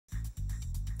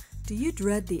Do you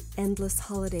dread the endless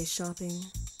holiday shopping?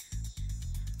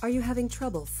 Are you having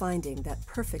trouble finding that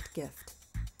perfect gift?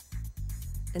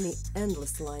 And the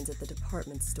endless lines at the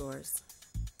department stores?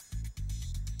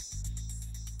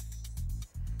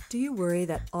 Do you worry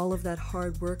that all of that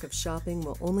hard work of shopping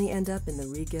will only end up in the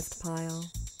re-gift pile?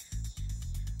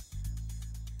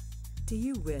 Do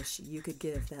you wish you could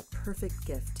give that perfect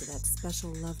gift to that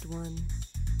special loved one?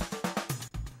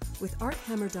 With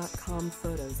ArtHammer.com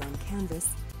photos on canvas,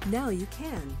 now you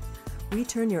can. We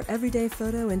turn your everyday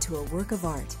photo into a work of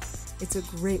art. It's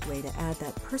a great way to add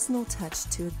that personal touch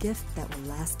to a gift that will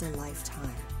last a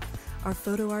lifetime. Our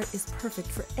photo art is perfect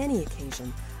for any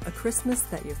occasion, a Christmas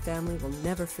that your family will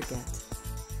never forget,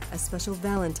 a special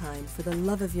Valentine for the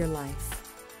love of your life,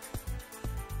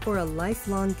 or a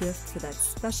lifelong gift for that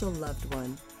special loved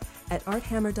one. At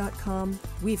ArtHammer.com,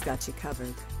 we've got you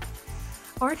covered.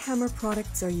 ArtHammer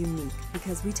products are unique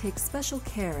because we take special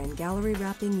care in gallery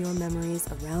wrapping your memories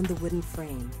around the wooden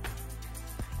frame.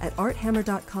 At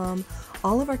ArtHammer.com,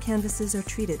 all of our canvases are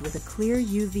treated with a clear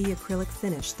UV acrylic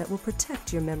finish that will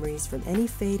protect your memories from any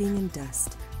fading and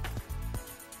dust.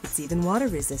 It's even water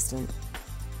resistant.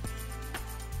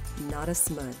 Not a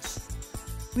smudge.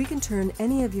 We can turn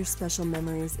any of your special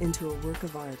memories into a work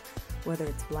of art, whether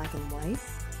it's black and white,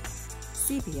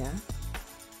 sepia,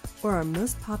 or our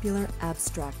most popular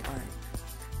abstract art.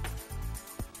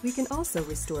 We can also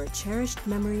restore cherished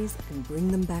memories and bring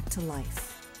them back to life.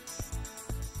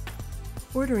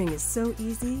 Ordering is so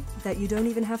easy that you don't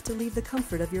even have to leave the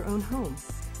comfort of your own home.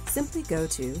 Simply go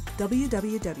to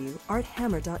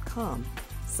www.arthammer.com,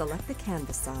 select the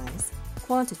canvas size,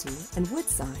 quantity, and wood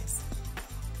size.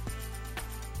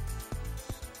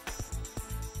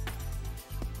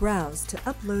 Browse to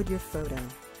upload your photo.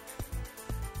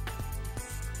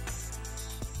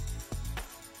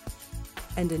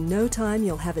 And in no time,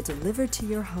 you'll have it delivered to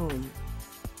your home.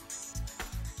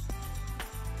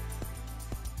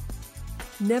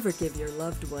 Never give your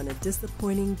loved one a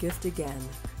disappointing gift again.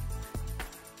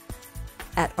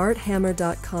 At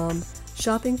ArtHammer.com,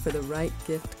 shopping for the right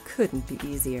gift couldn't be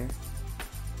easier.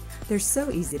 They're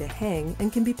so easy to hang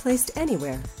and can be placed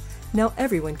anywhere. Now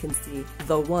everyone can see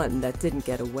the one that didn't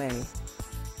get away.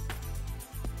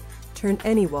 Turn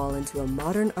any wall into a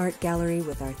modern art gallery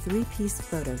with our 3-piece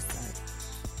photo set.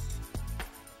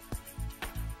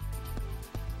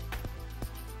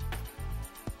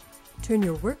 Turn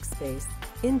your workspace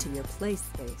into your play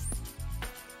space.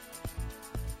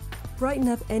 Brighten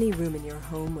up any room in your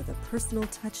home with a personal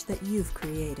touch that you've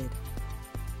created.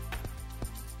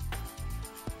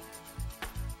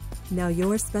 Now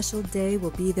your special day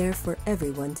will be there for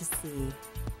everyone to see.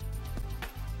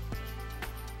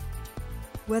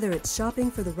 Whether it's shopping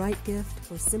for the right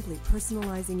gift or simply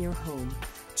personalizing your home,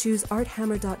 choose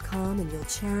ArtHammer.com and you'll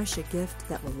cherish a gift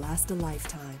that will last a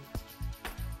lifetime.